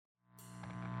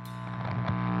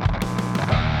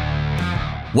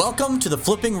Welcome to the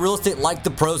Flipping Real Estate Like the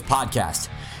Pros podcast.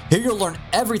 Here you'll learn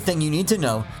everything you need to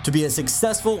know to be a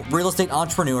successful real estate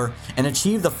entrepreneur and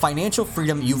achieve the financial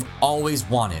freedom you've always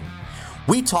wanted.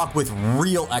 We talk with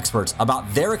real experts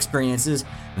about their experiences,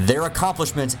 their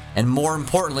accomplishments, and more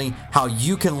importantly, how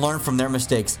you can learn from their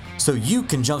mistakes so you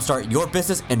can jumpstart your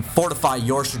business and fortify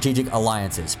your strategic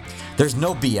alliances. There's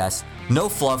no BS, no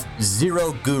fluff,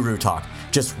 zero guru talk,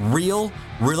 just real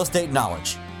estate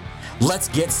knowledge. Let's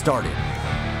get started.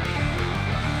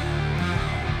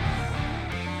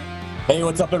 Hey,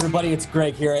 what's up, everybody? It's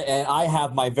Greg here, and I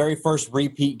have my very first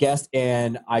repeat guest,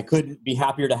 and I couldn't be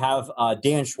happier to have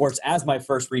Dan Schwartz as my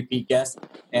first repeat guest.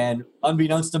 And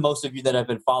unbeknownst to most of you that have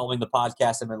been following the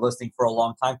podcast and been listening for a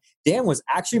long time, Dan was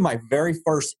actually my very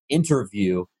first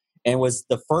interview and was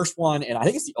the first one, and I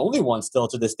think it's the only one still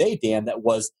to this day, Dan, that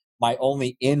was my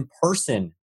only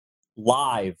in-person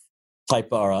live type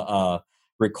of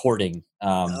recording.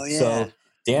 So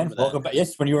Dan, welcome back.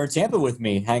 Yes, when you were in Tampa with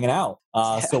me, hanging out.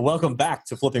 So welcome back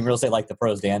to Flipping Real Estate Like the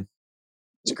Pros, Dan.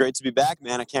 It's great to be back,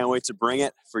 man. I can't wait to bring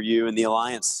it for you and the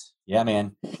Alliance. Yeah,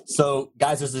 man. So,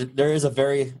 guys, there is a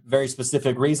very, very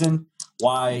specific reason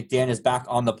why Dan is back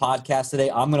on the podcast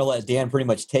today. I'm going to let Dan pretty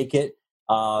much take it.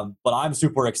 But I'm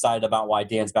super excited about why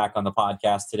Dan's back on the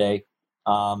podcast today.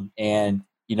 And,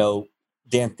 you know,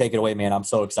 Dan, take it away, man. I'm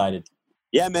so excited.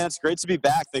 Yeah, man. It's great to be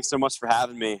back. Thanks so much for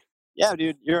having me. Yeah,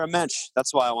 dude, you're a mensch.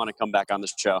 That's why I want to come back on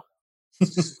this show.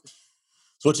 So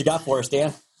what you got for us,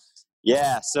 Dan?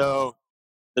 Yeah, so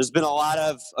there's been a lot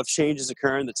of changes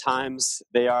occurring. The times,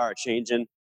 they are changing.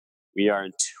 We are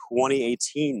in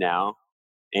 2018 now,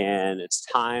 and it's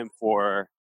time for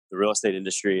the real estate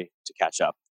industry to catch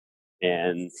up.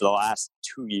 And for the last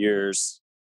 2 years,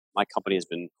 my company has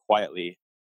been quietly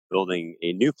building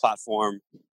a new platform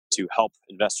to help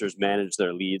investors manage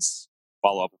their leads,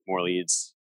 follow up with more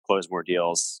leads, close more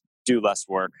deals, do less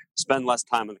work, spend less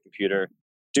time on the computer,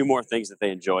 do more things that they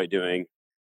enjoy doing,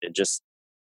 and just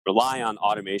rely on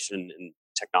automation and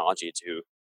technology to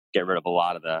get rid of a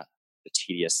lot of the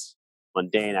tedious,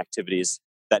 mundane activities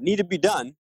that need to be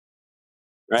done,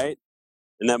 right?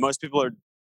 And that most people are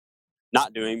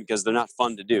not doing because they're not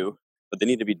fun to do, but they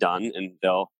need to be done, and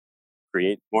they'll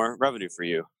create more revenue for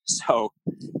you. So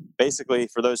basically,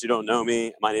 for those who don't know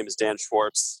me, my name is Dan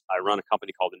Schwartz. I run a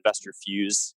company called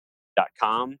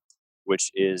InvestorFuse.com,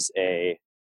 which is a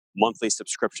monthly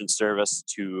subscription service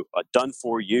to a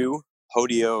done-for-you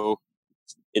Podio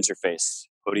interface.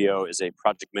 Podio is a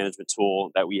project management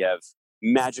tool that we have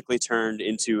magically turned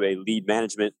into a lead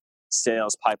management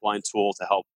sales pipeline tool to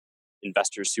help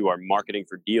investors who are marketing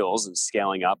for deals and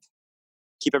scaling up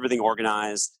keep everything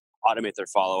organized, automate their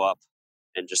follow-up,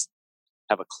 and just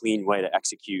have a clean way to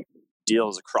execute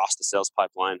deals across the sales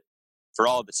pipeline for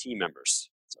all of the team members.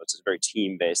 So it's a very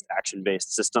team-based,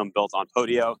 action-based system built on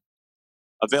Podio,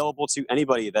 available to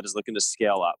anybody that is looking to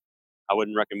scale up. I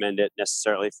wouldn't recommend it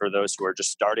necessarily for those who are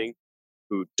just starting,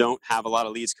 who don't have a lot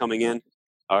of leads coming in.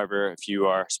 However, if you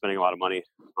are spending a lot of money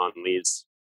on leads,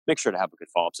 make sure to have a good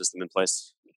follow-up system in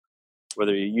place.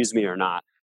 Whether you use me or not,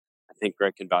 I think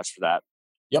Greg can vouch for that.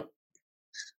 Yep.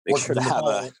 Make sure to have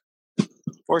a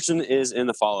fortune is in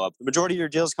the follow-up. The majority of your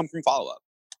deals come from follow-up.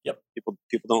 Yep. People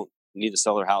don't need to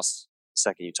sell their house the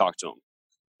second you talk to them.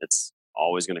 It's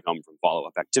always going to come from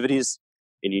follow-up activities,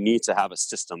 and you need to have a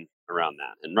system around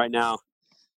that. And right now,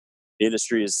 the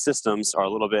industry's systems are a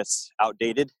little bit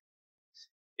outdated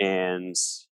and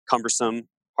cumbersome,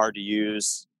 hard to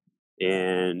use,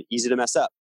 and easy to mess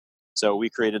up. So we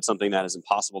created something that is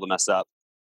impossible to mess up,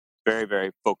 very,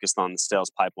 very focused on the sales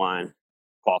pipeline,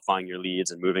 qualifying your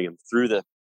leads and moving them through the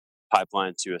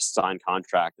pipeline to a signed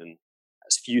contract in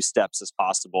as few steps as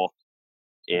possible,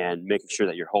 and making sure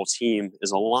that your whole team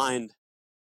is aligned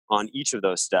on each of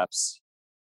those steps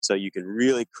so you can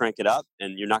really crank it up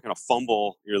and you're not going to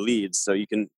fumble your leads. So you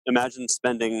can imagine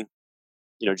spending,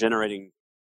 generating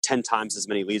 10 times as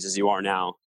many leads as you are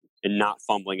now and not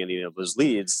fumbling any of those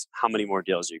leads. How many more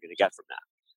deals are you going to get from that?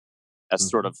 That's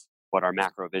sort of what our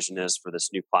macro vision is for this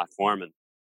new platform. And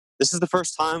this is the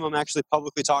first time I'm actually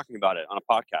publicly talking about it on a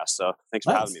podcast. So thanks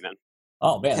for having me, man.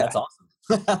 Oh, man, that's awesome.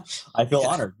 I feel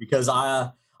honored because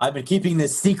I've been keeping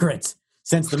this secret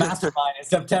since the mastermind in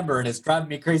September, and it's driving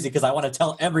me crazy because I want to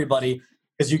tell everybody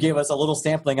because you gave us a little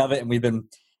sampling of it, and we've been,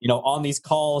 on these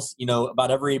calls,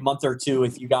 about every month or two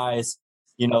with you guys,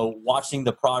 watching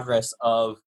the progress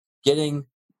of getting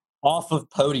off of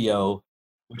Podio,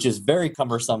 which is very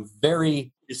cumbersome,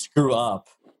 very screw up.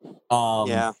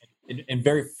 And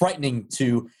very frightening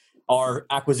to our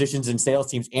acquisitions and sales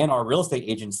teams and our real estate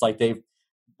agents.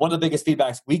 One of the biggest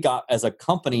feedbacks we got as a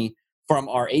company from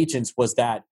our agents was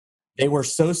that they were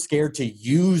so scared to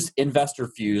use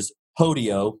InvestorFuse,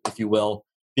 Podio, if you will,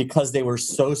 because they were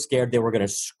so scared they were going to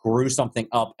screw something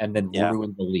up and then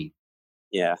ruin the lead.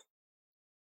 Yeah.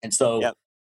 And so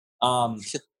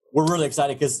we're really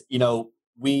excited because,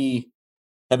 we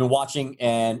have been watching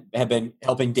and have been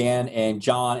helping Dan and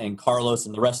John and Carlos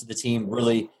and the rest of the team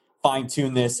really fine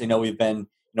tune this. We've been,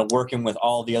 working with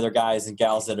all the other guys and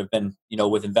gals that have been,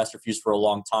 with InvestorFuse for a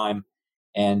long time.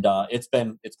 And it's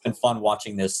been fun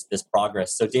watching this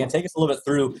progress. So Dan, take us a little bit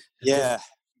through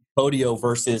Podio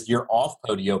versus your off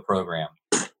Podio program.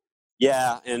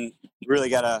 Yeah, and really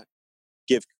got to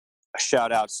give a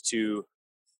shout outs to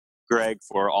Greg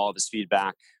for all of his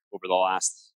feedback over the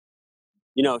last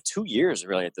 2 years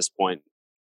really at this point.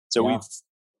 So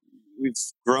we've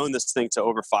grown this thing to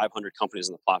over 500 companies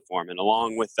on the platform, and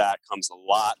along with that comes a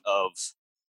lot of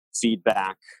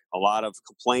feedback, a lot of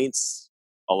complaints,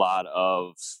 a lot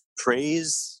of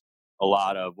praise, a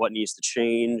lot of what needs to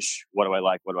change, what do I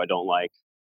like, what do I don't like.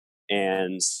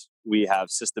 And we have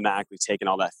systematically taken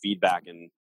all that feedback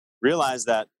and realized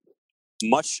that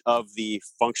much of the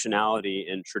functionality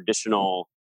in traditional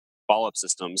follow-up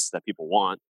systems that people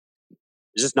want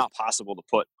is just not possible to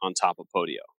put on top of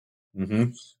Podio.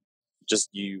 Mm-hmm.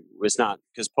 It's not,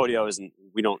 because Podio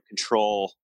we don't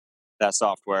control that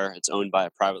software. It's owned by a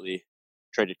privately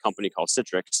traded company called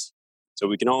Citrix. So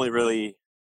we can only really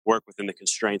work within the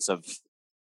constraints of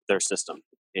their system.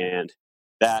 And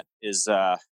that is,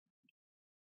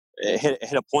 it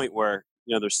hit a point where,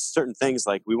 there's certain things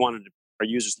like we wanted our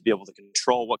users to be able to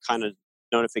control what kind of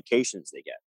notifications they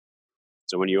get.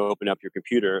 So when you open up your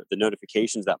computer, the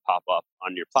notifications that pop up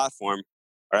on your platform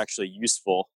are actually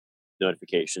useful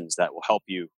notifications that will help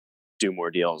you do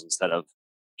more deals instead of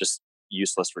just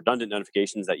useless, redundant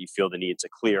notifications that you feel the need to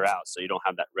clear out so you don't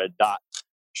have that red dot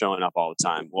showing up all the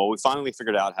time. Well, we finally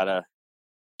figured out how to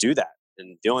do that.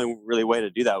 And the only really way to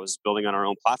do that was building on our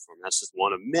own platform. That's just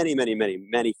one of many, many, many,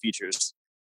 many features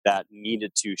that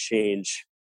needed to change.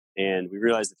 And we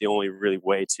realized that the only really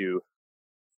way to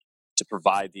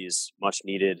provide these much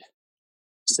needed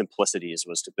simplicities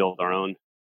was to build our own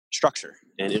structure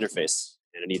and interface.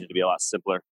 And it needed to be a lot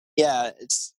simpler. Yeah,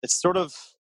 it's sort of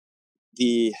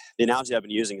the analogy I've been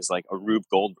using is like a Rube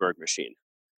Goldberg machine.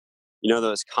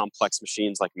 Those complex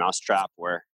machines like Mousetrap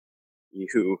where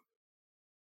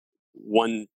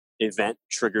one event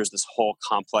triggers this whole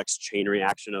complex chain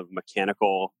reaction of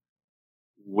mechanical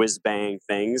whiz-bang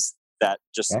things that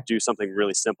just do something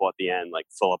really simple at the end, like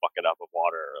fill a bucket up of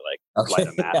water or light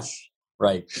a match.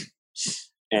 Right.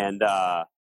 And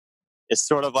it's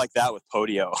sort of like that with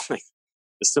Podio.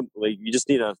 You just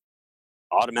need to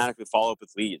automatically follow up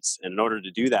with leads. And in order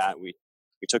to do that, we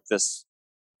took this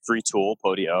free tool,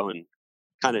 Podio, and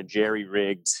kind of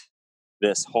jerry-rigged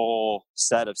this whole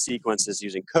set of sequences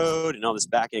using code and all this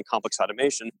back-end complex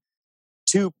automation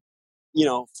to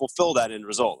fulfill that end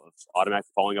result of automatically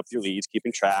following up your leads,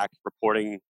 keeping track,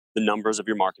 reporting the numbers of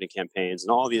your marketing campaigns, and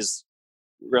all these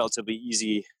relatively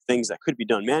easy things that could be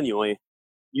done manually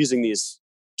using these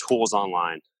tools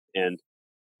online. And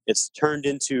it's turned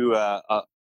into a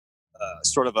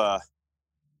sort of a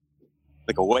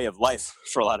way of life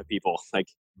for a lot of people, like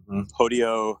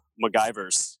Podio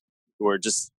MacGyvers, who are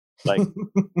just like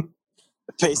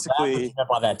basically up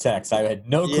on that text. I had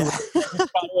no clue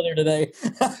earlier today.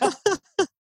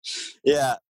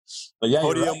 Yeah, but yeah,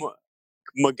 Podio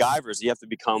MacGyvers. You have to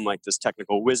become like this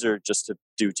technical wizard just to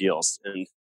do deals. And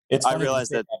I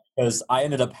realized that because I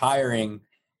ended up hiring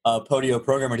a Podio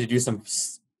programmer to do some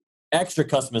extra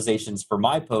customizations for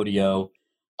my Podio,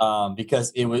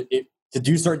 because to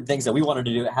do certain things that we wanted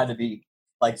to do, it had to be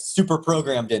like super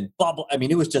programmed and blah blah. I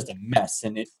mean, it was just a mess,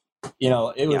 and it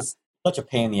was such a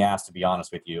pain in the ass, to be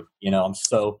honest with you.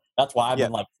 That's why I've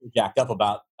been like jacked up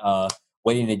about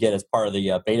waiting to get as part of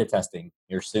the beta testing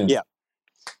here soon. Yeah.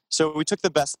 So we took the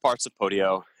best parts of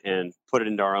Podio and put it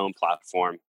into our own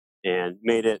platform and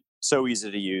made it so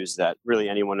easy to use that really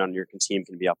anyone on your team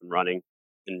can be up and running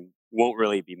and won't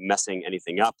really be messing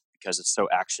anything up because it's so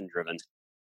action driven.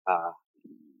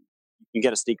 You can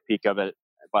get a sneak peek of it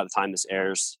by the time this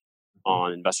airs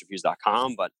on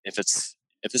investorfuse.com. But if this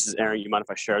is airing, you mind if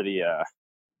I share the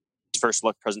first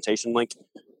look presentation link?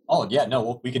 Oh yeah,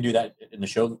 no, we can do that in the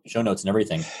show notes and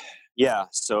everything. Yeah,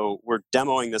 so we're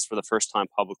demoing this for the first time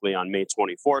publicly on May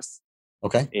 24th.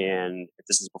 Okay. And if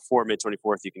this is before May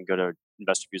 24th, you can go to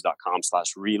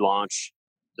investorfuse.com/relaunch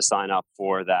to sign up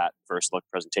for that first look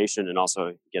presentation and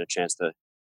also get a chance to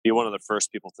be one of the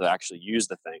first people to actually use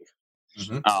the thing.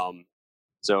 Mm-hmm.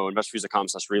 So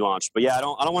investorfuse.com/relaunch. But yeah, I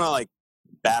don't want to like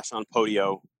bash on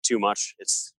Podio too much.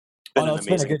 It's been an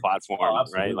amazing platform,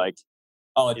 right? Like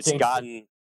it's gotten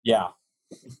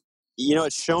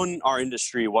It's shown our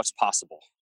industry what's possible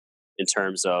in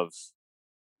terms of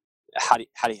how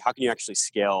can you actually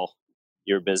scale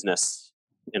your business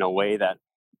in a way that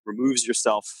removes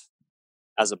yourself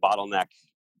as a bottleneck,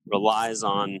 relies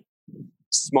on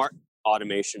smart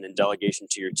automation and delegation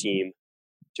to your team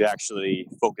to actually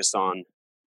focus on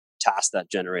tasks that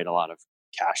generate a lot of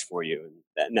cash for you.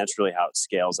 And that's really how it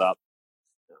scales up.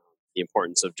 The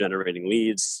importance of generating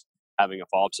leads, having a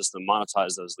follow-up system,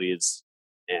 monetize those leads,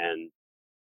 and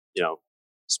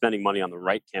spending money on the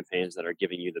right campaigns that are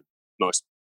giving you the most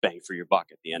bang for your buck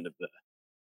at the end of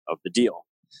the deal.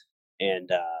 And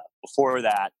before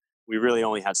that, we really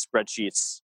only had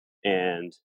spreadsheets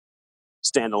and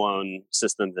standalone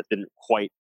systems that didn't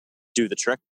quite do the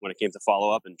trick when it came to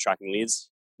follow-up and tracking leads.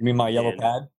 You mean my yellow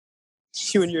pad?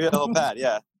 You and your yellow pad,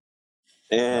 yeah.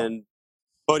 And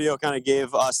Podio kind of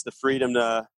gave us the freedom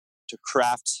to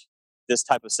craft this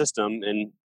type of system.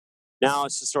 And now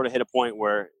it's just sort of hit a point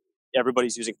where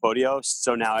everybody's using Podio.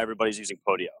 So now everybody's using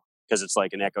Podio because it's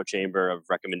like an echo chamber of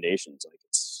recommendations. Like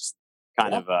it's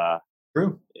kind of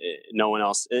true. No one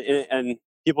else. And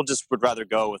people just would rather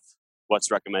go with what's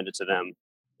recommended to them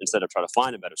instead of try to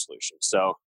find a better solution.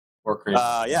 So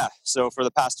so for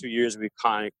the past 2 years, we've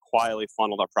kind of quietly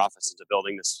funneled our profits into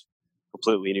building this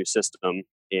completely new system,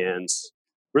 and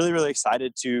really, really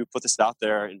excited to put this out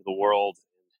there into the world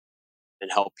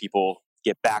and help people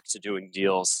get back to doing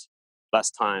deals, less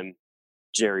time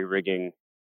jerry-rigging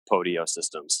Podio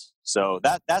systems. So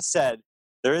that said,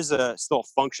 there is still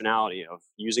a functionality of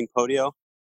using Podio.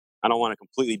 I don't want to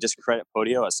completely discredit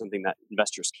Podio as something that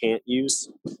investors can't use.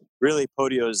 Really,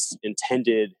 Podio's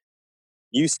intended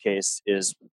use case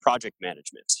is project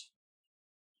management.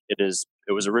 It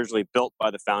was originally built by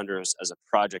the founders as a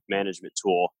project management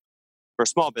tool for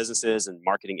small businesses and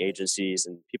marketing agencies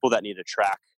and people that need to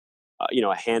track,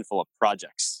 a handful of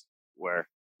projects where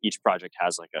each project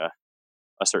has like a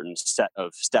certain set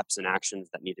of steps and actions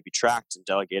that need to be tracked and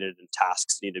delegated, and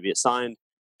tasks need to be assigned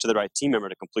to the right team member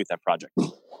to complete that project.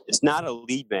 It's not a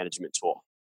lead management tool.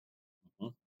 Mm-hmm.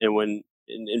 And when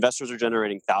investors are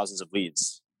generating thousands of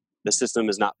leads, the system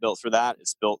is not built for that.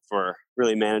 It's built for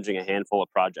really managing a handful of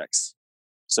projects.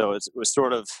 So it was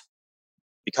sort of,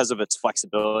 because of its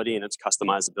flexibility and its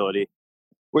customizability,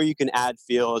 where you can add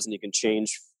fields and you can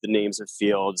change the names of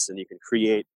fields and you can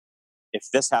create, if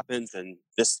this happens, then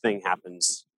this thing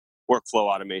happens,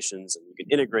 workflow automations, and you can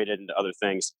integrate it into other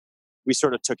things. We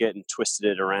sort of took it and twisted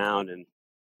it around and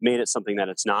made it something that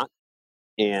it's not.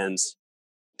 And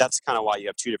that's kind of why you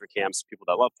have two different camps: people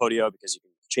that love Podio because you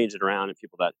can change it around, and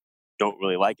people that don't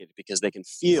really like it because they can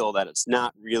feel that it's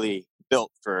not really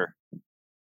built for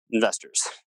investors,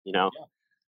 Yeah.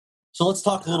 So let's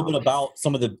talk a little bit about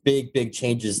some of the big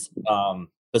changes,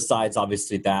 besides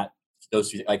obviously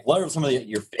those, like, what are some of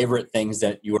your favorite things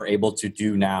that you are able to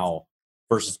do now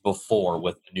versus before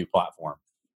with the new platform?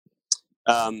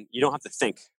 You don't have to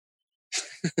think.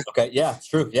 Okay. Yeah, it's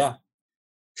true. Yeah.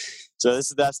 So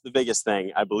that's the biggest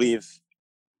thing. I believe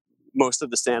most of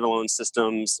the standalone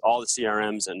systems, all the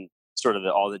CRMs, and sort of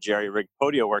all the jerry-rigged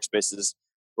Podio workspaces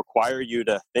require you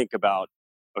to think about,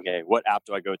 okay, what app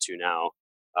do I go to now?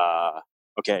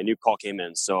 Okay, a new call came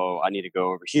in, so I need to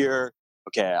go over here.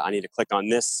 Okay, I need to click on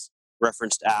this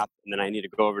referenced app, and then I need to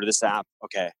go over to this app.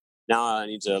 Okay, now I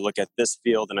need to look at this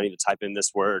field, and I need to type in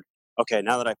this word. Okay,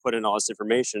 now that I put in all this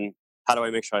information, how do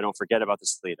I make sure I don't forget about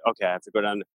this lead? Okay, I have to go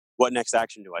down. What next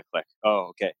action do I click? Oh,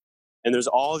 okay. And there's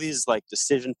all these like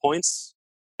decision points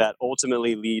that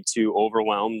ultimately lead to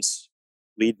overwhelmed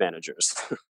lead managers.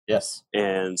 Yes.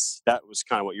 And that was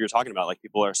kind of what you were talking about. Like,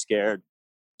 people are scared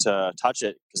to touch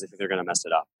it because they think they're going to mess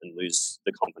it up and lose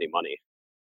the company money.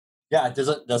 Yeah.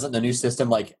 Doesn't the new system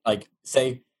like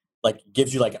say like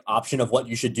gives you like an option of what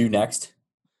you should do next?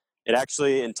 It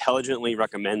actually intelligently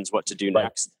recommends what to do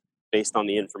next based on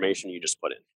the information you just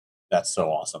put in. That's so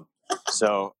awesome.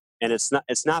 So, and it's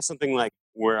not something like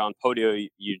where on Podio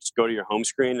you just go to your home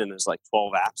screen and there's like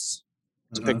 12 apps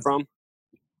to pick from.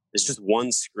 It's just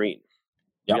one screen.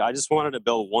 Yep. I just wanted to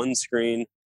build one screen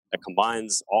that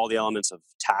combines all the elements of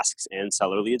tasks and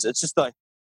seller leads. It's just like,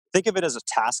 think of it as a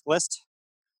task list,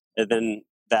 and then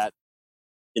that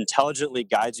intelligently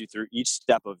guides you through each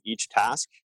step of each task.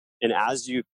 And as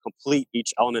you complete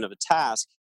each element of a task,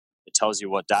 it tells you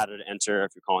what data to enter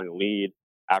if you're calling a lead.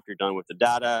 After you're done with the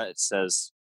data, it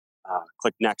says,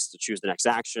 click next to choose the next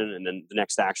action. And then the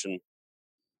next action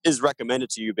is recommended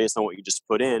to you based on what you just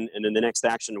put in. And then the next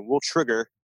action will trigger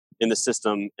in the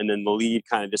system. And then the lead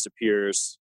kind of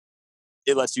disappears.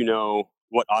 It lets you know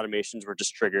what automations were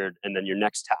just triggered. And then your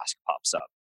next task pops up.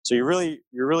 So you're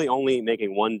really only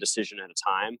making one decision at a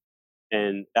time.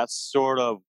 And that's sort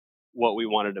of what we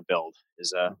wanted to build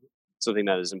is something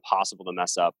that is impossible to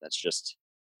mess up. That's just,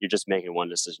 you're just making one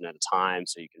decision at a time.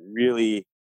 So you can really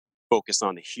focus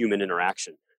on the human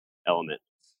interaction element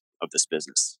of this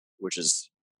business, which is,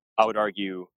 I would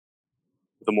argue,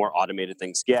 the more automated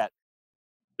things get,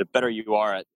 the better you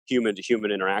are at human to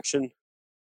human interaction,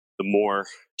 the more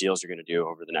deals you're going to do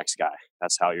over the next guy.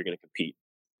 That's how you're going to compete.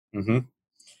 Mm-hmm.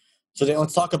 So then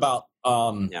let's talk about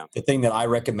the thing that I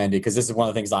recommended, because this is one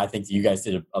of the things I think that you guys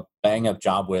did a bang up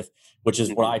job with, which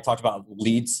is what I talked about,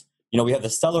 leads. You know, we have the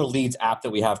Seller Leads app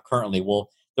that we have currently. Well,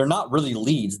 they're not really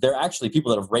leads. They're actually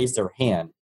people that have raised their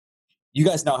hand. You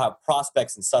guys now have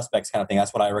prospects and suspects kind of thing.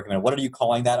 That's what I recommend. What are you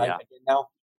calling that now?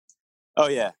 Oh,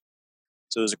 yeah.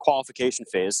 So there's a qualification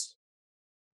phase.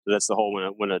 So that's the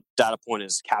whole, when a data point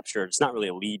is captured, it's not really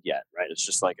a lead yet, right? It's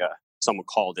just like someone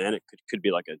called in. It could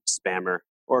be like a spammer,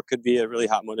 or it could be a really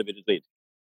hot motivated lead.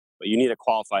 But you need to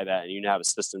qualify that, and you need to have a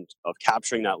system of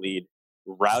capturing that lead,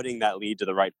 routing that lead to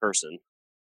the right person,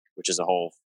 which is a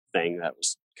whole thing that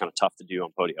was kind of tough to do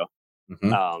on Podio.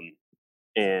 Mm-hmm.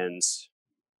 And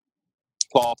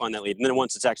qualifying that lead. And then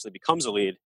once it actually becomes a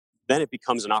lead, then it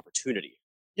becomes an opportunity.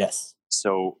 Yes.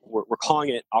 So we're calling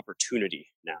it opportunity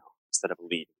now instead of a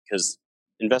lead, because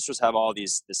investors have all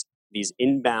these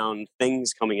inbound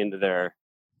things coming into their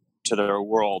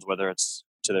world, whether it's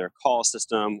to their call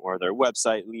system or their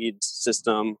website lead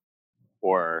system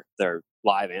or their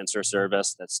live answer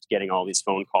service that's getting all these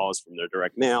phone calls from their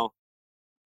direct mail.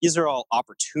 These are all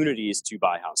opportunities to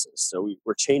buy houses. So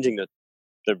we're changing the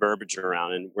verbiage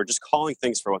around, and we're just calling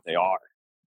things for what they are,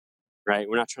 right?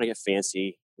 We're not trying to get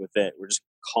fancy with it. We're just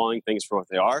calling things for what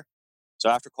they are. So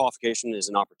after qualification is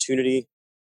an opportunity,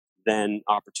 then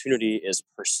opportunity is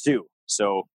pursue.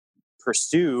 So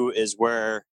pursue is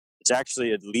where it's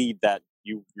actually a lead that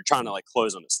you're trying to like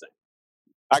close on this thing.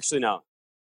 Actually, no,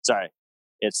 sorry.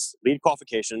 It's lead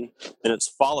qualification, then it's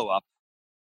follow-up,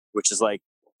 which is like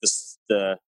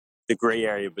the gray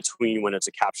area between when it's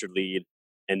a captured lead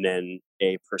and then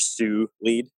a pursue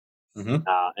lead. Mm-hmm.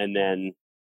 And then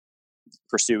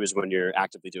pursue is when you're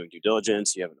actively doing due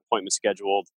diligence, you have an appointment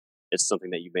scheduled, it's something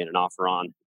that you made an offer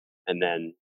on. And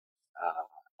then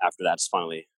after that, it's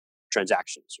finally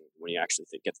transactions, when you actually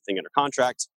get the thing under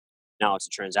contract. Now it's a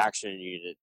transaction, you need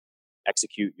to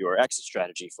execute your exit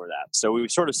strategy for that. So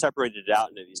we've sort of separated it out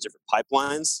into these different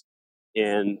pipelines.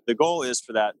 And the goal is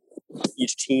for that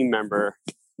each team member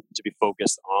to be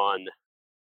focused on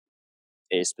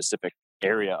a specific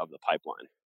area of the pipeline.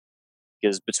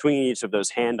 Because between each of those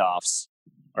handoffs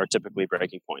are typically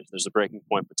breaking points. There's a breaking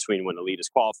point between when a lead is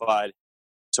qualified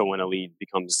to when a lead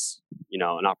becomes,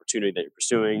 an opportunity that you're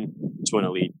pursuing, to when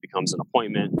a lead becomes an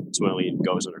appointment, to when a lead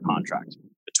goes under contract.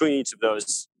 Between each of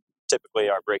those, typically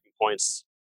our breaking points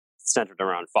centered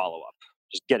around follow-up,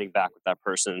 just getting back with that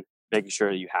person, making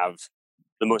sure that you have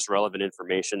the most relevant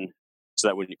information so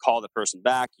that when you call the person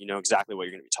back, you know exactly what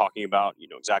you're going to be talking about, you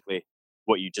know exactly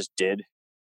what you just did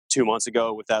 2 months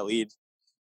ago with that lead,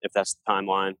 if that's the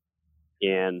timeline.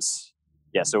 And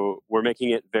so we're making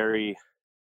it very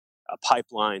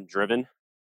pipeline driven,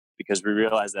 because we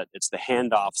realize that it's the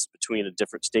handoffs between the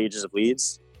different stages of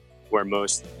leads where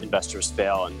most investors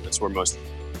fail, and that's where most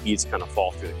leads kind of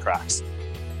fall through the cracks.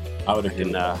 I would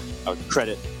agree. I would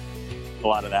credit a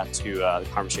lot of that to the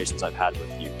conversations I've had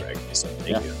with you, Greg. So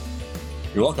thank you.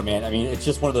 You're welcome, man. I mean, it's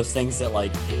just one of those things that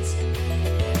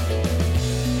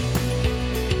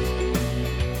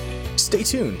Stay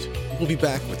tuned. We'll be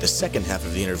back with the second half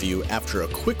of the interview after a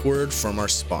quick word from our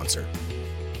sponsor.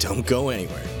 Don't go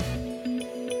anywhere.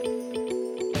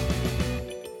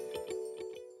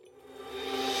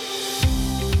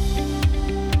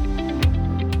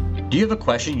 Do you have a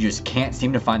question you just can't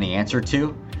seem to find the answer to?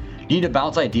 Do you need to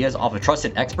bounce ideas off a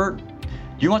trusted expert? Do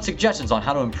you want suggestions on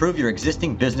how to improve your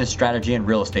existing business strategy in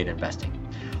real estate investing?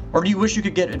 Or do you wish you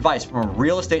could get advice from a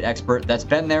real estate expert that's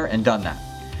been there and done that?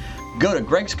 Go to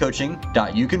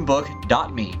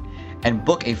gregscoaching.youcanbook.me and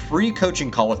book a free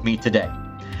coaching call with me today.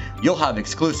 You'll have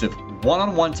exclusive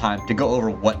one-on-one time to go over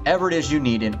whatever it is you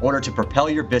need in order to propel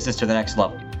your business to the next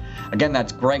level. Again,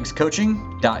 that's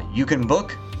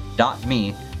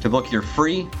gregscoaching.youcanbook.me to book your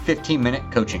free 15-minute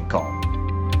coaching call.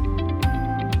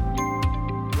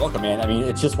 Welcome, man. I mean,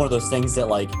 it's just one of those things that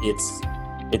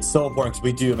it's so important, because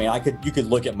we do. I mean, you could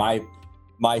look at my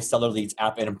Seller Leads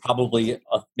app, and probably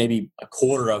maybe a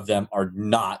quarter of them are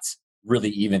not really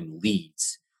even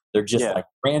leads. They're just like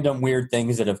random weird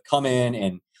things that have come in,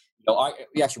 and I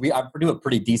do a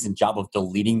pretty decent job of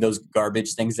deleting those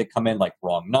garbage things that come in, like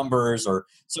wrong numbers or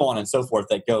so on and so forth,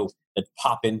 that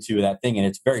pop into that thing. And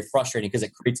it's very frustrating because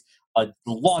it creates a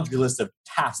laundry list of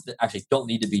tasks that actually don't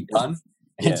need to be done.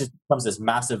 And it just becomes this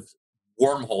massive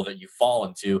wormhole that you fall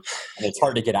into, and it's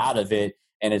hard to get out of it.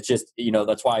 And it's just,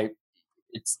 that's why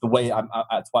it's the way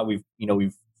that's why we've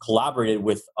collaborated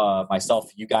with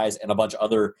myself, you guys, and a bunch of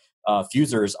other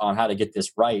fusers on how to get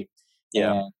this right.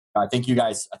 Yeah. And I think you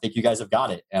guys have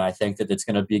got it. And I think that it's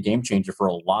going to be a game changer for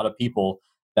a lot of people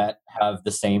that have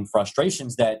the same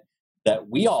frustrations that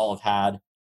we all have had,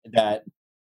 that,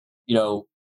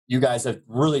 you guys have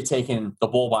really taken the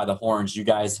bull by the horns. You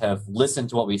guys have listened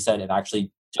to what we said and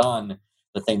actually done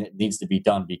the thing that needs to be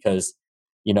done, because,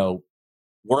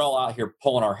 we're all out here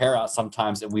pulling our hair out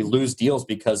sometimes, and we lose deals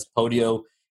because Podio,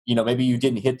 maybe you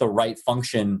didn't hit the right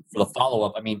function for the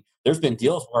follow-up. I mean, there's been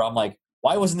deals where I'm like,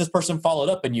 why wasn't this person followed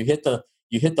up? And you hit the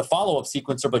follow-up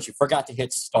sequencer, but you forgot to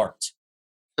hit start.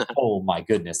 Oh my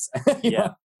goodness.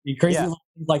 Yeah. Crazy little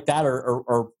things like that,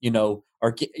 or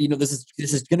this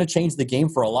is going to change the game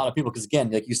for a lot of people. Because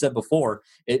again, like you said before,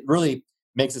 it really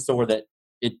makes it so that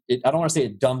it I don't want to say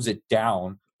it dumbs it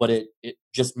down, but it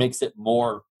just makes it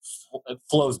more, it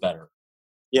flows better.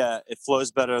 Yeah, it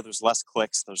flows better. There's less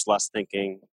clicks. There's less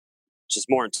thinking. It's just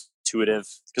more intuitive,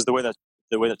 because the way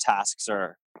the tasks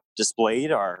are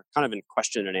displayed are kind of in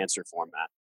question and answer format.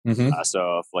 Mm-hmm.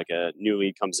 So if like a new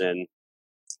lead comes in,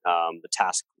 the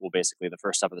task will basically, the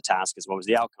first step of the task is, what was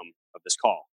the outcome of this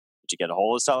call? Did you get a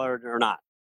hold of the seller or not?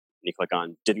 And you click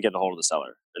on didn't get a hold of the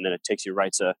seller. And then it takes you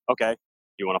right to, okay,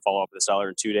 you want to follow up with the seller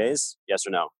in 2 days? Yes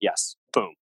or no? Yes.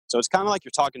 Boom. So it's kind of like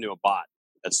you're talking to a bot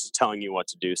that's telling you what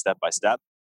to do step by step.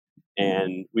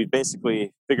 And we've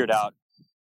basically figured out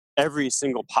every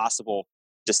single possible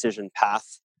decision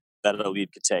path that a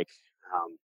lead could take.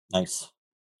 Nice.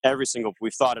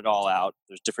 We've thought it all out.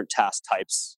 There's different task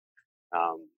types,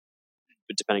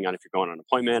 but depending on if you're going on an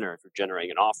appointment, or if you're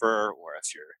generating an offer, or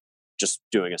if you're just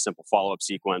doing a simple follow-up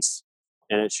sequence.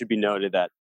 And it should be noted that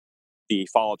the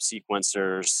follow-up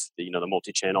sequencers, the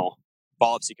multi-channel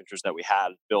follow-up sequencers that we had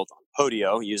built on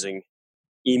Podio using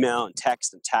email and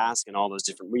text and task and all those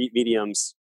different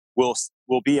mediums will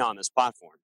be on this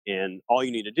platform. And all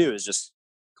you need to do is just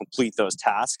complete those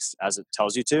tasks as it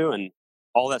tells you to, and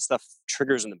all that stuff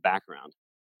triggers in the background.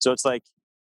 So it's like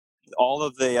all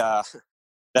of the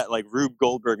that like Rube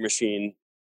Goldberg machine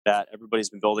that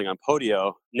everybody's been building on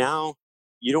Podio. Now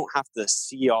you don't have to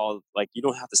see how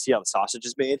the sausage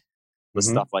is made with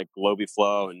stuff like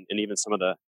GlobiFlow and even some of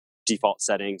the default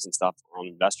settings and stuff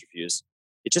on InvestorFuse.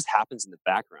 It just happens in the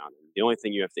background. And the only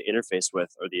thing you have to interface with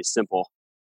are these simple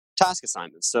task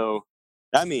assignments. So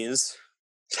that means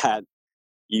that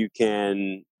you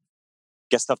can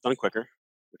get stuff done quicker,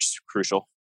 which is crucial.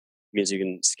 It means you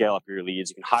can scale up your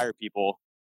leads. You can hire people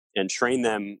and train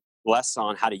them less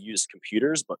on how to use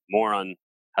computers, but more on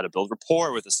how to build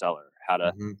rapport with the seller, how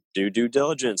to do due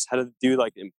diligence, how to do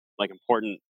like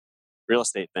important real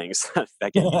estate things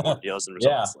that get you more deals and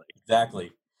results. Yeah,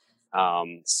 exactly.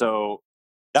 So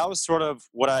that was sort of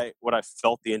what I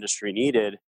felt the industry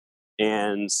needed.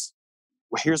 And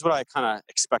here's what I kind of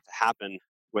expect to happen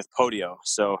with Podio.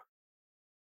 So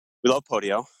we love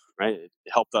Podio, right? It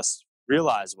helped us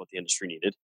realize what the industry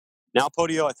needed. Now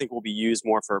Podio, I think, will be used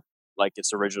more for like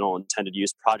its original intended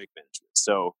use, project management.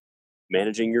 So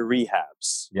managing your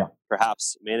rehabs,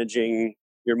 perhaps managing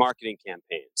your marketing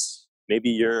campaigns. Maybe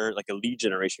you're like a lead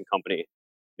generation company.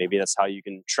 Maybe that's how you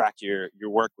can track your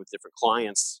work with different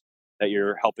clients that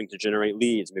you're helping to generate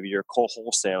leads. Maybe you're a coal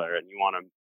wholesaler and you want to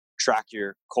track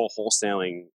your coal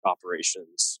wholesaling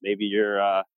operations. Maybe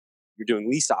you're doing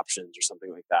lease options or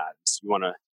something like that. So you want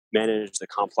to manage the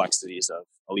complexities of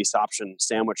a lease option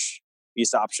sandwich,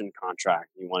 lease option contract.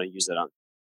 You want to use it on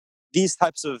these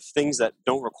types of things that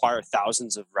don't require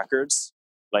thousands of records,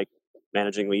 like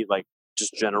managing lead, like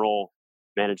just general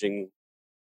managing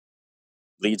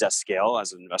leads at scale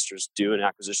as investors do in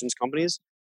acquisitions companies.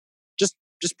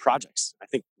 Just projects. I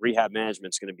think rehab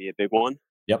management is going to be a big one.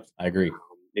 Yep, I agree.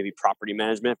 Maybe property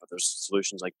management, but there's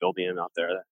solutions like Buildium out there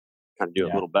that kind of do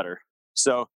it a little better.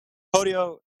 So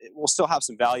Podio will still have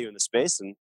some value in the space,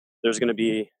 and there's going to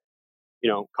be,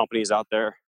 companies out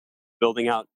there building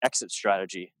out exit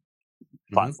strategy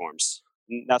platforms.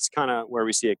 And that's kind of where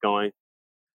we see it going.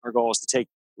 Our goal is to take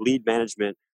lead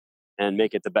management and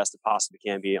make it the best it possibly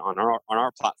can be on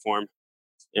our platform.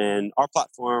 And our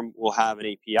platform will have an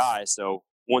API. So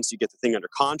once you get the thing under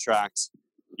contract,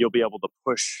 you'll be able to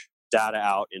push data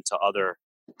out into other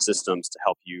systems to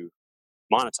help you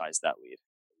monetize that lead.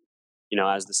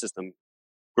 As the system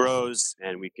grows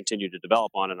and we continue to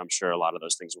develop on it, I'm sure a lot of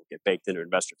those things will get baked into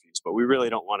InvestorFuse. But we really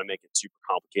don't want to make it super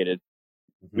complicated.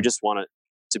 We just want it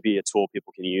to be a tool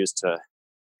people can use to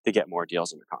get more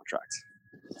deals under contract.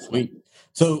 Sweet.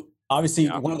 So obviously,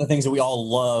 one of the things that we all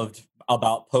loved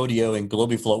about Podio and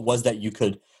GlobiFlow was that you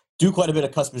could do quite a bit of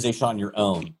customization on your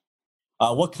own.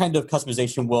 What kind of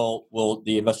customization will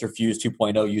the InvestorFuse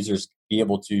 2.0 users be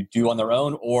able to do on their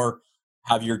own, or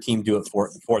have your team do it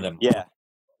for them? Yeah.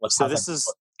 So that's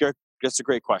a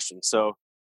great question. So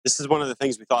this is one of the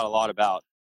things we thought a lot about.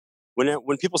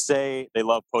 When people say they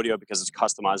love Podio because it's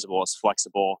customizable, it's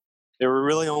flexible, they were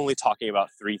really only talking about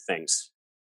three things.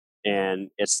 And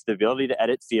it's the ability to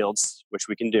edit fields, which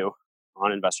we can do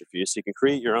on InvestorFuse. So you can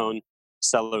create your own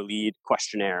seller lead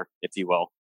questionnaire, if you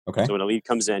will. Okay. So when a lead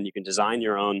comes in, you can design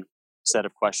your own set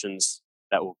of questions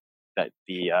that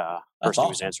the person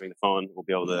who's answering the phone will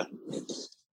be able to,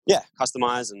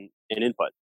 customize and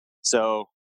input. So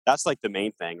that's like the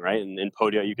main thing, right? And in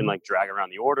Podio, you can like drag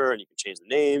around the order and you can change the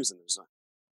names. And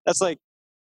that's like,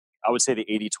 I would say the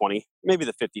 80-20, maybe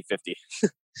the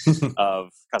 50-50 of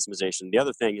customization. The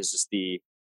other thing is just the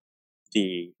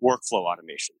workflow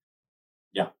automation.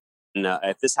 Yeah. And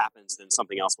if this happens, then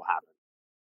something else will happen.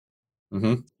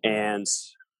 Mm-hmm. And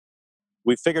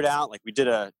we figured out, like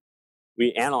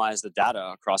we analyzed the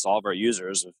data across all of our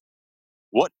users of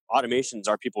what automations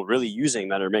are people really using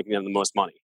that are making them the most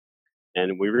money.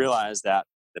 And we realized that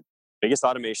the biggest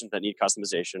automations that need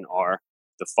customization are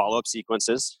the follow-up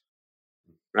sequences,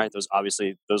 right? Those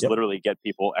literally get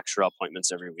people extra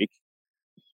appointments every week.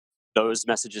 Those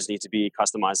messages need to be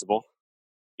customizable.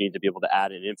 You need to be able to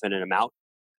add an infinite amount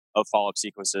of follow-up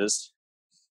sequences,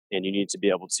 and you need to be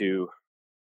able to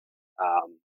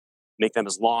make them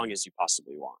as long as you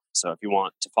possibly want. So if you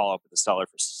want to follow up with a seller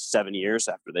for 7 years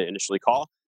after they initially call,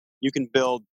 you can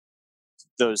build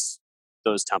those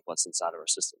templates inside of our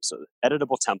system. So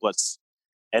editable templates,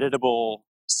 editable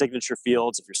signature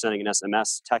fields. If you're sending an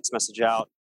SMS text message out,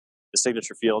 the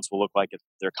signature fields will look like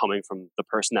they're coming from the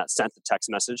person that sent the text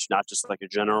message, not just like a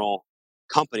general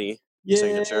company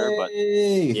signature, but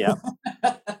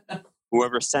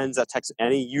whoever sends that text,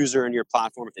 any user in your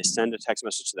platform, if they send a text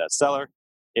message to that seller,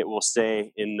 it will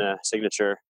say in the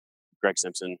signature, Greg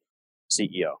Simpson,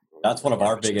 CEO. That's one of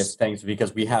our biggest things,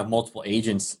 because we have multiple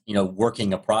agents,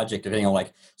 working a project, depending on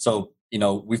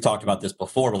we've talked about this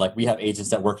before, but we have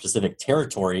agents that work specific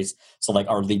territories. So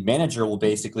our lead manager will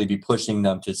basically be pushing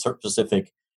them to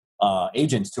specific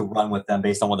agents to run with them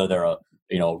based on whether they're a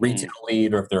retail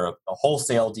lead, or if they're a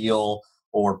wholesale deal,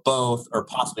 or both, or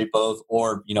possibly both,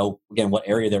 or again, what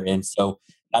area they're in. So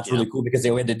that's really cool, because they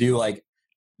had to do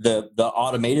the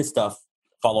automated stuff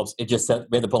follow-ups. It just said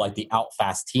we had to put the out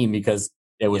fast team, because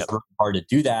it was really hard to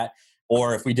do that.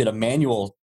 Or if we did a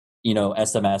manual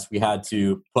SMS, we had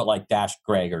to put dash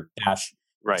Greg or dash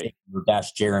or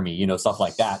dash Jeremy, stuff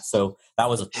like that. So that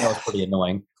was pretty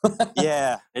annoying.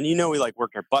 Yeah, and we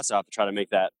worked our butts out to try to make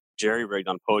that jerry rigged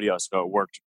on Podio so it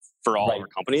worked for all our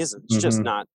companies. It's just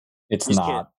not. You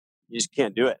just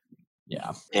can't do it.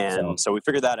 Yeah. And so we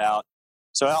figured that out.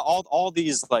 So all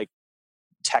these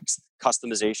text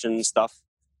customization stuff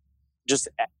just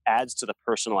adds to the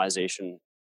personalization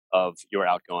of your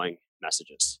outgoing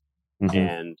messages. Mm-hmm.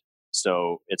 And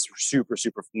so it's super,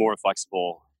 super more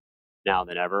flexible now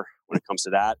than ever when it comes to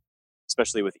that,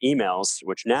 especially with emails,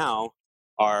 which now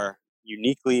are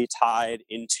uniquely tied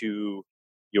into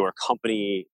your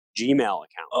company Gmail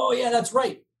account. Oh yeah, that's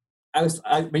right.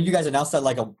 When you guys announced that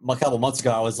a couple months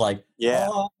ago, I was like,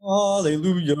 oh,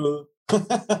 hallelujah.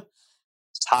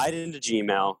 It's tied into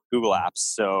Gmail, Google Apps.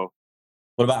 So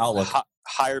what about Outlook?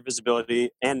 Higher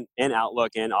visibility and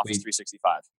Outlook and Office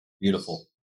 365. Beautiful.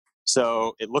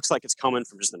 So it looks like it's coming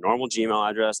from just a normal Gmail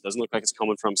address. It doesn't look like it's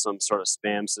coming from some sort of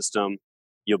spam system.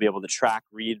 You'll be able to track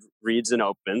reads and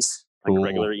opens like a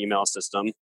regular email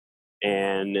system.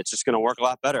 And it's just going to work a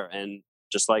lot better. And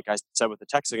just like I said with the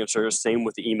text signatures, same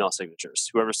with the email signatures.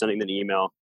 Whoever's sending the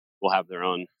email will have their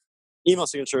own email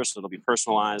signature, so it'll be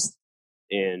personalized.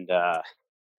 And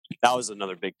that was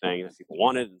another big thing that people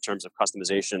wanted in terms of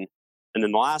customization. And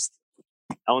then the last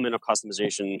element of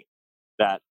customization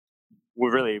that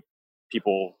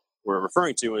people were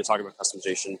referring to when they talk about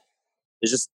customization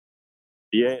is just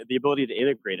the ability to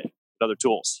integrate it with other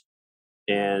tools.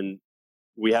 And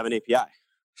we have an API.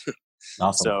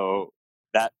 Awesome. So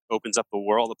that opens up a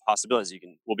world of possibilities.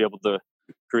 We'll be able to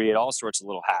create all sorts of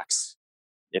little hacks.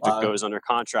 If it goes under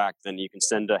contract, then you can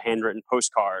send a handwritten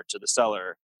postcard to the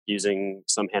seller using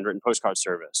some handwritten postcard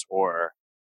service, or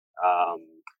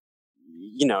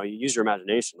you use your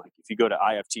imagination. Like if you go to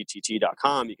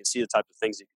ifttt.com, you can see the type of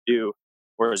things you can do,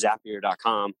 or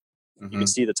Zapier.com, you can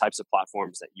see the types of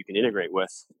platforms that you can integrate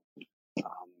with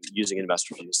using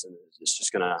InvestorFuse, and it's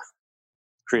just going to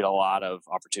create a lot of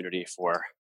opportunity for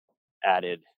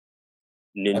added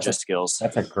ninja skills.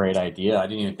 That's a great idea. I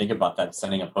didn't even think about that,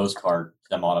 sending a postcard to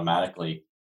them automatically.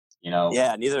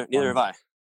 Yeah, neither have I.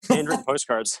 Handwritten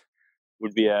postcards.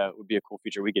 would be a cool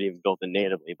feature. We could even build in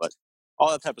natively, but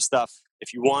all that type of stuff.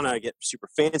 If you want to get super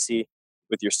fancy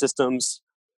with your systems,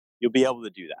 you'll be able to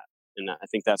do that. And I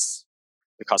think that's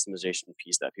the customization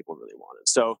piece that people really wanted.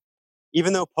 So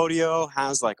even though Podio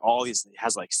has like all these, it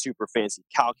has like super fancy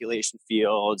calculation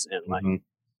fields and like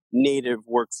native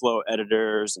workflow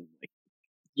editors and like,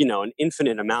 you know, an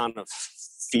infinite amount of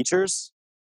features,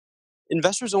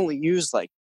 investors only use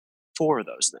like 4 of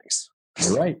those things.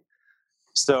 You're right.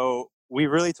 So we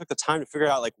really took the time to figure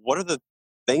out like what are the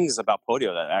things about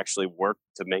Podio that actually work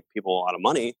to make people a lot of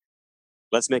money.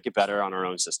 Let's make it better on our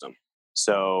own system.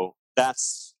 So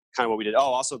that's kind of what we did. Oh,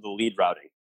 also the lead routing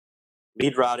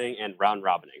and round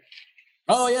robining.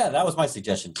 Oh yeah, that was my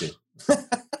suggestion too.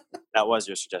 That was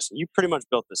your suggestion. You pretty much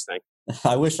built this thing.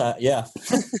 I wish yeah.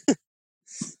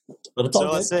 But it's all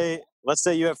good. Let's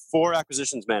say you have 4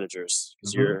 acquisitions managers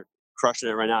because you're crushing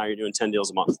it right now. You're doing 10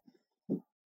 deals a month.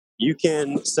 You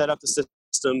can set up the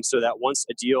system so that once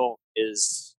a deal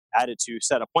is added to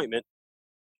set appointment,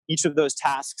 each of those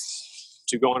tasks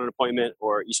to go on an appointment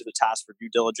or each of the tasks for due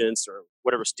diligence or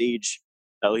whatever stage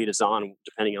that lead is on,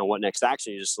 depending on what next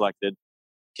action you just selected,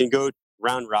 can go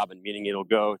round robin, meaning it'll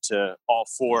go to all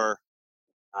 4.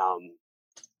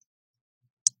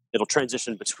 It'll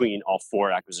transition between all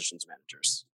 4 acquisitions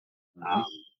managers.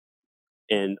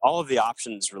 And all of the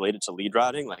options related to lead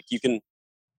routing, like you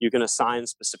can assign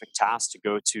specific tasks to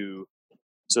go to.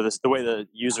 So the way the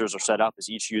users are set up is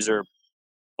each user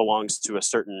belongs to a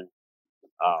certain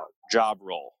job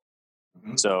role.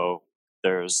 So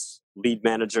there's lead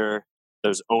manager,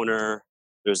 there's owner,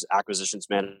 there's acquisitions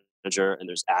manager, and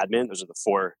there's admin. Those are the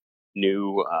 4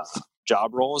 new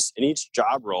job roles. And each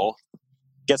job role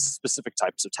gets specific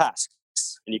types of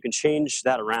tasks. And you can change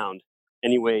that around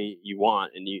any way you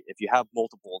want. And if you have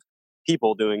multiple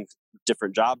people doing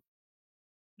different job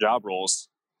roles,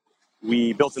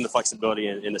 we built in the flexibility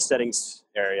in the settings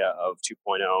area of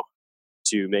 2.0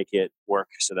 to make it work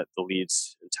so that the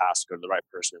leads and tasks go to the right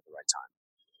person at the right time.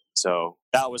 So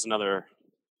that was another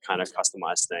kind of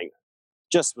customized thing.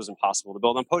 Just was impossible to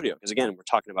build on Podio because, again, we're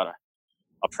talking about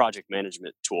a project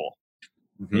management tool,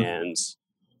 and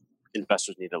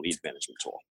investors need a lead management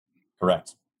tool.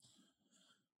 Correct.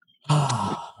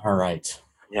 All right.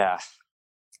 Yeah.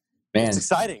 Man, it's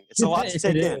exciting. It's a lot to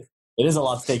take in. It is a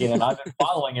lot to take in, and I've been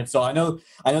following it. So I know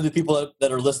the people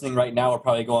that are listening right now are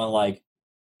probably going like,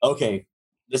 okay,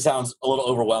 this sounds a little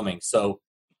overwhelming. So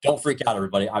don't freak out,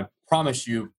 everybody. I promise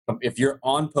you, if you're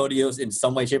on Podios in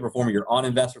some way, shape, or form, or you're on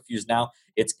InvestorFuse now,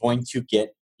 it's going to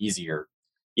get easier.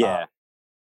 Yeah.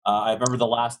 I remember the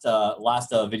last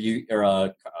video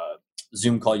or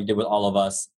Zoom call you did with all of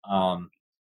us.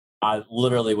 I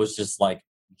literally was just like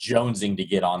jonesing to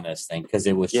get on this thing because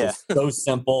it was just so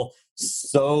simple.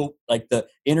 So like the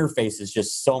interface is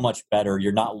just so much better.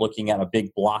 You're not looking at a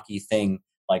big blocky thing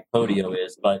like Podio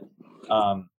is. But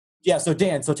so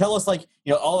Dan, so tell us, like,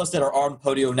 you know, all of us that are on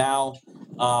Podio now,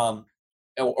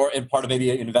 or in part of maybe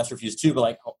InvestorFuse too, but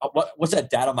like what's that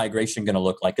data migration going to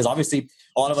look like? Because obviously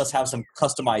a lot of us have some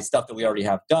customized stuff that we already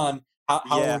have done. How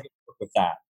are we going to work with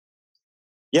that?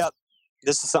 Yep.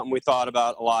 This is something we thought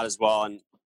about a lot as well. And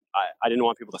I didn't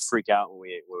want people to freak out when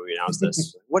we announced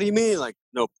this. What do you mean? Like,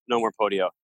 no more Podio.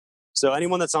 So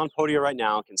anyone that's on Podio right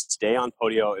now can stay on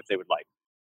Podio if they would like.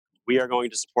 We are going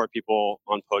to support people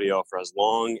on Podio for as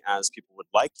long as people would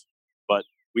like, but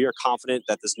we are confident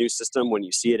that this new system, when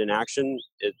you see it in action,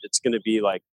 it's going to be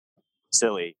like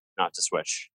silly not to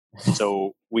switch.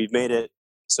 So we've made it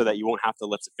so that you won't have to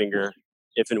lift a finger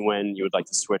if and when you would like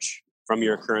to switch from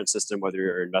your current system, whether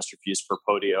you're an InvestorFuse for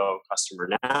Podio customer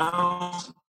now,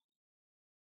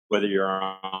 whether you're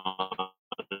on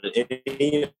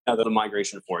any other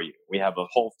migration for you. We have a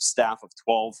whole staff of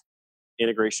 12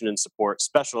 integration and support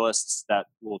specialists that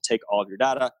will take all of your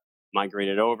data, migrate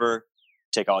it over,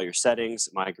 take all your settings,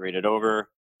 migrate it over.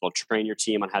 They'll train your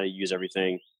team on how to use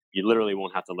everything. You literally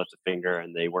won't have to lift a finger,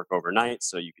 and they work overnight,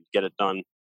 so you can get it done.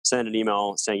 Send an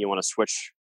email saying you want to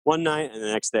switch one night, and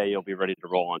the next day you'll be ready to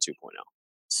roll on 2.0.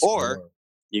 Or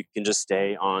you can just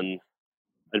stay on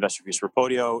InvestorFuse for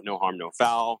Podio, no harm, no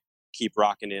foul. Keep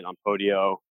rocking it on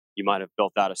Podio. You might have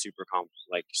built out a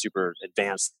super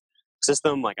advanced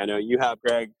system, like I know you have,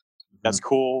 Greg. That's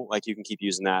cool. Like, you can keep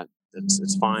using that.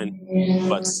 It's fine.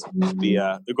 But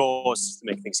the goal is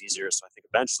to make things easier. So I think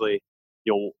eventually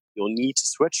you'll need to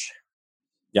switch.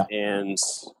 Yeah. And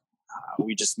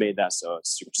we just made that so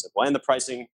it's super simple. And the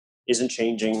pricing isn't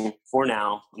changing for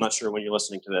now. I'm not sure when you're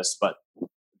listening to this, but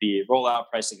the rollout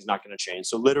pricing is not going to change.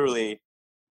 So literally,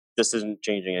 this isn't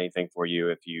changing anything for you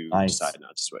if you decide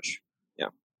not to switch. Yeah.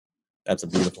 That's a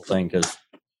beautiful thing, because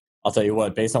I'll tell you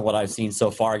what, based on what I've seen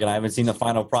so far, again, I haven't seen the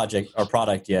final project or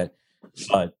product yet,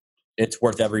 but it's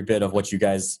worth every bit of what you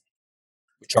guys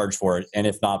charge for it, and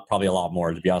if not, probably a lot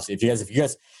more. To be honest, if you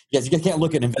guys can't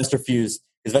look at InvestorFuse.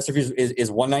 InvestorFuse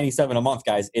is $197 a month,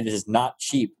 guys. It is not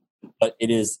cheap, but it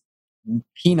is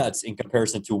peanuts in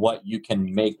comparison to what you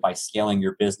can make by scaling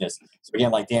your business. So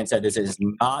again, like Dan said, this is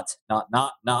not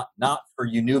for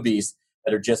you newbies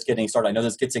that are just getting started. I know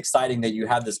this gets exciting that you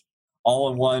have this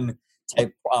all-in-one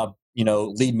type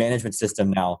lead management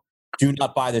system now. Do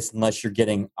not buy this unless you're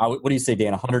getting, what do you say,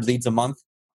 Dan, 100 leads a month?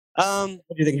 What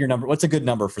do you think your number? What's a good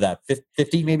number for that?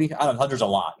 50 maybe? I don't know. 100's a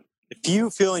lot. If you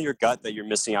feel in your gut that you're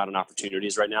missing out on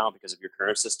opportunities right now because of your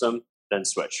current system, then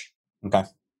switch. Okay.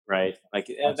 Right? Like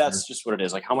that's just what it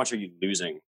is. Like, how much are you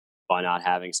losing by not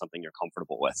having something you're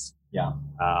comfortable with? Yeah.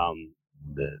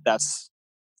 That's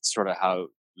sort of how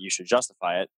you should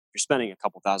justify it. If you're spending a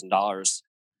couple $1,000s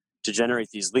to generate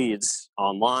these leads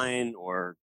online,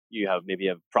 or you have maybe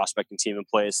a prospecting team in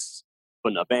place,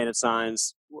 putting up bandit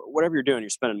signs, whatever you're doing, you're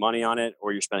spending money on it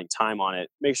or you're spending time on it,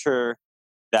 make sure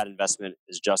that investment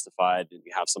is justified and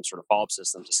you have some sort of follow-up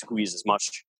system to squeeze as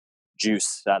much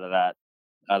juice out of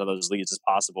those leads as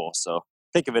possible. So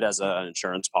think of it as an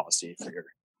insurance policy for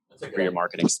your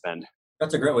marketing spend.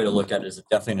 That's a great way to look at it. Is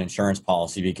definitely an insurance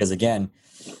policy because, again,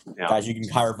 guys, you can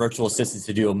hire virtual assistants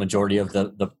to do a majority of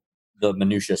the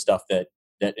minutia stuff that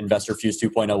InvestorFuse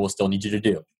 2.0 will still need you to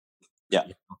do. Yeah.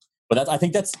 But I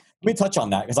think let me touch on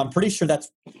that because I'm pretty sure that's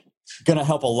going to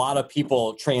help a lot of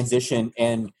people transition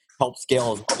and help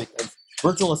scale as well. Because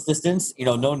virtual assistants,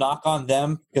 no knock on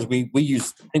them because we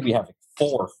use, I think we have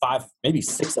 4 or 5, maybe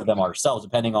 6 of them ourselves,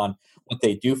 depending on what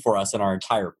they do for us in our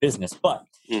entire business. But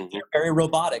they're very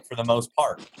robotic for the most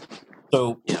part.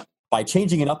 So by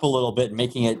changing it up a little bit and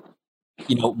making it,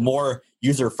 more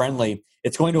user friendly,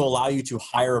 it's going to allow you to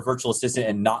hire a virtual assistant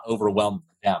and not overwhelm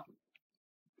them.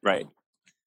 Right.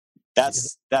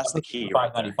 That's the key.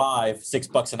 $5.95,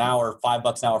 $6 an hour,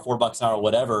 $5 an hour, $4 an hour,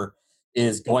 whatever,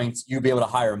 is going to, you'll be able to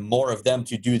hire more of them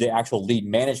to do the actual lead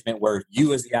management, where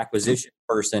you as the acquisition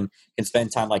person can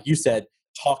spend time, like you said,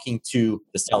 talking to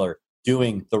the seller,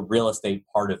 doing the real estate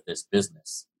part of this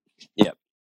business. Yep.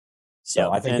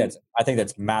 So I think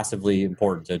that's massively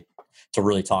important to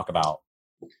really talk about.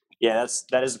 Yeah,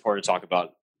 that is important to talk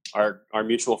about. Our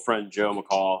mutual friend Joe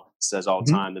McCall says all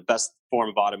the time, the best form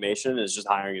of automation is just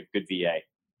hiring a good VA.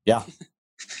 Yeah.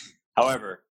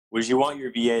 However, would you want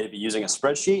your VA to be using a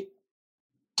spreadsheet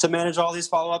to manage all these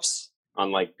follow-ups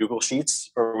on like Google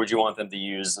Sheets, or would you want them to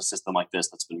use a system like this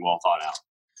that's been well thought out?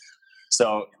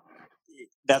 So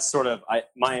that's sort of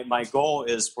my goal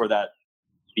is for that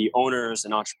the owners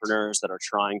and entrepreneurs that are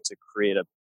trying to create a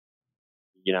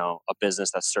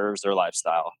business that serves their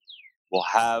lifestyle will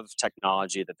have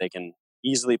technology that they can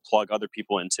easily plug other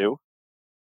people into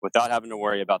without having to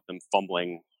worry about them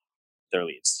fumbling their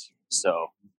leads. So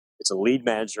it's a lead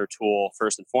manager tool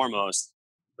first and foremost,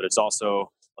 but it's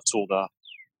also a tool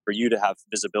for you to have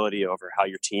visibility over how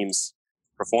your team's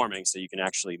performing, so you can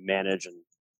actually manage and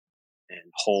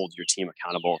hold your team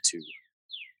accountable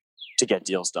to get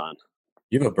deals done.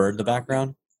 You have a bird in the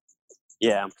background?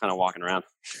 Yeah, I'm kind of walking around.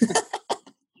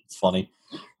 It's funny.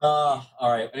 All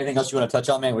right. Anything else you want to touch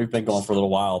on, man? We've been going for a little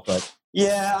while, but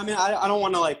yeah, I mean, I don't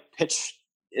want to pitch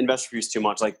InvestorFuse too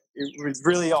much.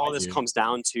 Really, all this comes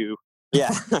down to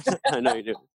I know you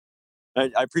do. I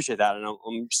appreciate that, and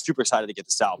I'm super excited to get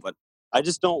this out. But I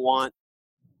just don't want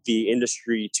the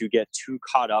industry to get too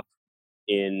caught up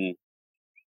in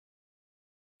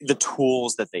the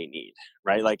tools that they need,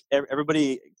 right? Like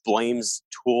everybody blames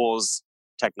tools,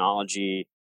 technology.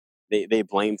 They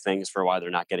blame things for why they're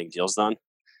not getting deals done.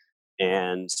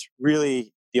 And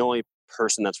really, the only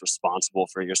person that's responsible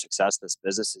for your success in this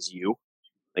business is you.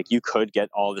 Like, you could get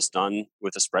all this done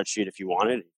with a spreadsheet if you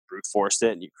wanted, brute forced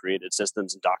it, and you created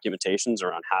systems and documentations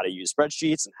around how to use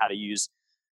spreadsheets and how to use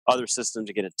other systems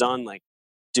to get it done. Like,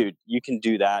 dude, you can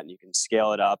do that, and you can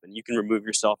scale it up, and you can remove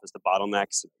yourself as the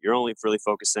bottlenecks. You're only really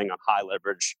focusing on high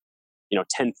leverage,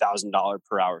 $10,000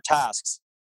 per hour tasks.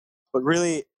 But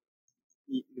really,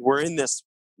 we're in this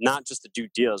not just to do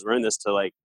deals. We're in this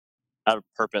to have a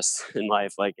purpose in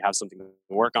life, have something to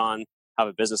work on, have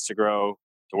a business to grow,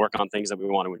 to work on things that we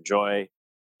want to enjoy.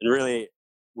 And really,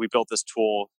 we built this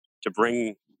tool to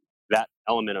bring that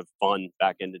element of fun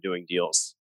back into doing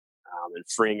deals, and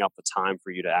freeing up the time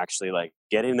for you to actually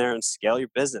get in there and scale your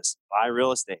business, buy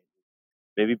real estate,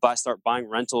 maybe start buying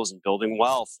rentals and building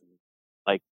wealth, and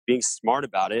being smart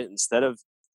about it instead of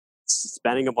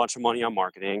spending a bunch of money on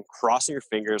marketing, crossing your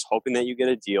fingers, hoping that you get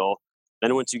a deal.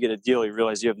 Then once you get a deal, you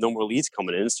realize you have no more leads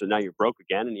coming in. So now you're broke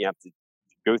again, and you have to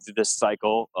go through this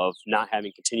cycle of not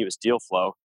having continuous deal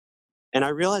flow. And I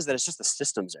realized that it's just a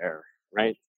systems error,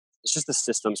 right? It's just a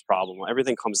systems problem.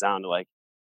 Everything comes down to like,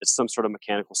 it's some sort of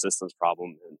mechanical systems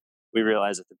problem. And we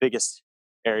realized that the biggest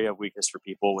area of weakness for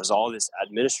people was all this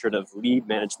administrative lead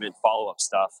management follow-up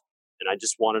stuff. And I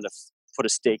just wanted to put a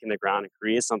stake in the ground and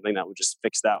create something that would just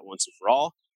fix that once and for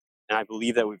all. And I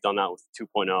believe that we've done that with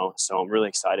 2.0. So I'm really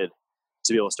excited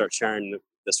to be able to start sharing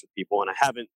this with people. And I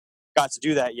haven't got to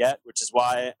do that yet, which is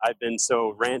why I've been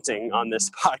so ranting on this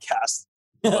podcast.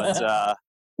 But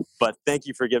thank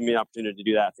you for giving me the opportunity to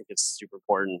do that. I think it's super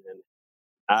important, and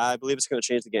I believe it's going to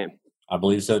change the game. I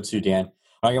believe so too, Dan.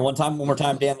 All right, one more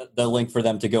time, Dan, the link for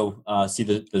them to go see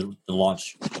the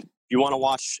launch. If you want to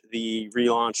watch the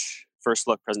relaunch first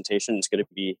look presentation, it's going to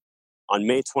be on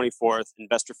May 24th,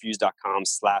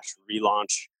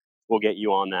 investorfuse.com/relaunch. We'll get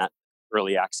you on that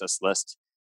early access list.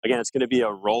 Again, it's going to be a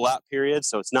rollout period,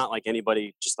 so it's not like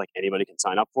anybody can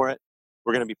sign up for it.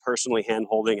 We're going to be personally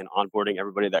hand-holding and onboarding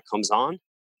everybody that comes on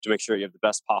to make sure you have the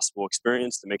best possible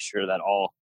experience, to make sure that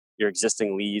all your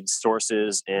existing leads,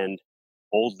 sources, and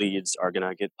old leads are going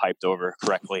to get piped over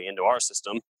correctly into our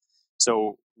system.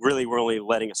 So really, we're only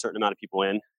letting a certain amount of people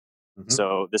in. Mm-hmm.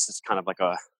 So this is kind of like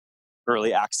a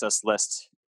early access list.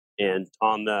 And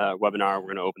on the webinar, we're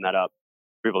going to open that up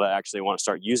for people that actually want to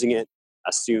start using it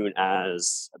as soon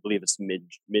as, I believe it's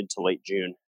mid to late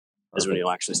June is when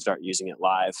you'll actually start using it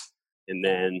live. And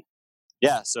then,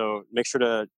 so make sure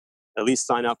to at least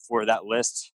sign up for that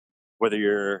list, whether if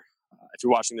you're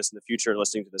watching this in the future,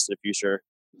 listening to this in the future,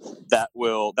 that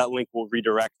link will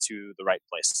redirect to the right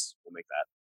place. We'll make that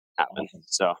happen. Awesome.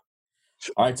 So,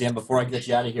 all right, Dan, before I get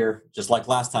you out of here, just like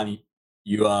last time,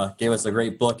 you gave us a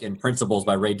great book in Principles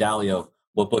by Ray Dalio.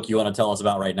 What book you want to tell us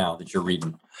about right now that you're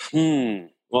reading?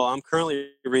 Well, I'm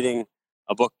currently reading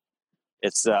a book.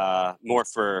 It's more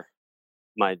for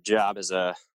my job as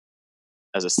a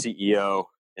CEO.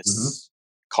 It's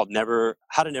called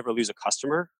How to Never Lose a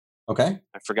Customer. Okay.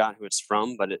 I forgot who it's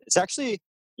from, but it's actually,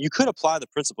 you could apply the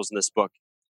principles in this book.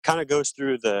 Kind of goes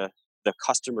through the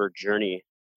customer journey.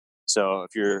 So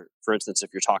for instance,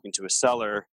 if you're talking to a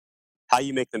seller, how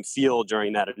you make them feel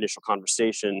during that initial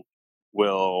conversation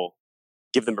will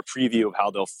give them a preview of how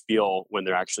they'll feel when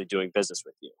they're actually doing business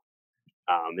with you.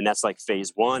 And that's like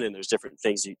phase one. And there's different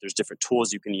things, there's different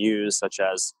tools you can use, such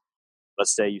as,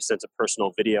 let's say you sent a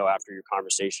personal video after your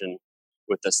conversation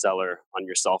with the seller on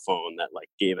your cell phone that like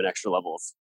gave an extra level of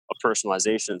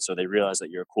personalization. So they realize that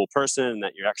you're a cool person and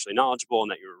that you're actually knowledgeable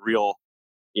and that you're a real,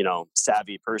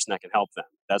 savvy person that can help them.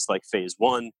 That's like phase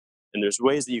one. And there's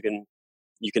ways that you can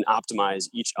optimize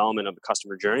each element of the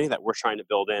customer journey that we're trying to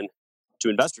build in to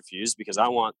InvestorFuse, because I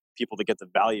want people to get the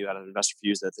value out of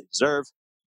InvestorFuse that they deserve.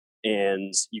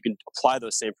 And you can apply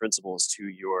those same principles to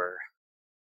your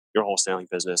wholesaling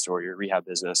business or your rehab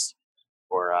business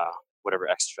or whatever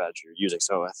exit strategy you're using.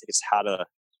 So I think it's how to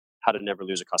never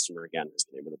lose a customer again is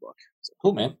the name of the book. So,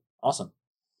 cool, man. Awesome.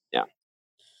 Yeah.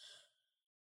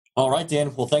 All right,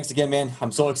 Dan. Well, thanks again, man.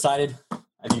 I'm so excited.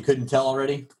 If you couldn't tell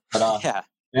already, but yeah,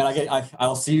 man,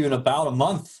 I'll see you in about a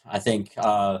month, I think.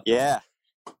 Yeah.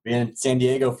 Be in San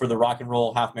Diego for the Rock and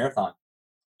Roll Half Marathon.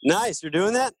 Nice. You're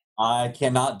doing that? I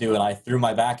cannot do it. I threw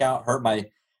my back out, hurt my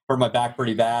back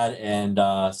pretty bad, and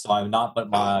so I'm not. But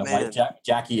my wife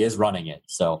Jackie is running it.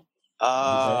 So,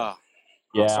 I'm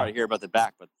sorry to hear about the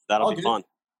back, but that'll be fun.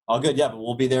 All good, yeah. But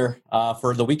we'll be there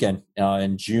for the weekend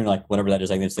in June, like whatever that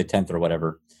is. I think it's the 10th or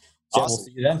whatever. So awesome. We'll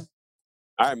see you then.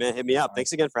 All right, man. Hit me up.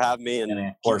 Thanks again for having me, and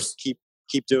of course, keep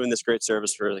doing this great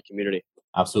service for the community.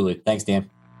 Absolutely. Thanks, Dan.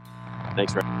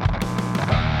 Thanks, Rick.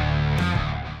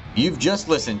 You've just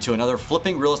listened to another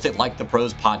Flipping Real Estate Like the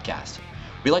Pros podcast.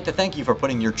 We'd like to thank you for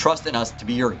putting your trust in us to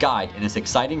be your guide in this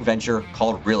exciting venture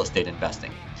called real estate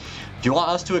investing. If you want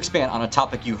us to expand on a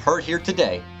topic you heard here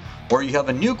today, or you have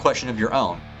a new question of your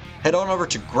own, head on over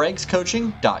to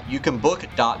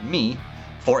gregscoaching.youcanbook.me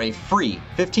for a free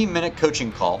 15-minute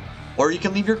coaching call, or you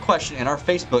can leave your question in our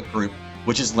Facebook group,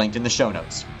 which is linked in the show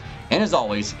notes. And as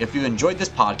always, if you enjoyed this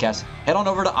podcast, head on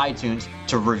over to iTunes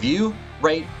to review,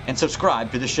 rate, and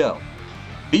subscribe to the show.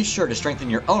 Be sure to strengthen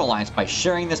your own alliance by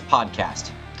sharing this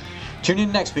podcast. Tune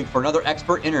in next week for another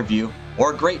expert interview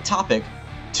or a great topic.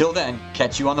 Till then,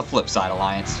 catch you on the flip side,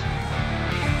 Alliance.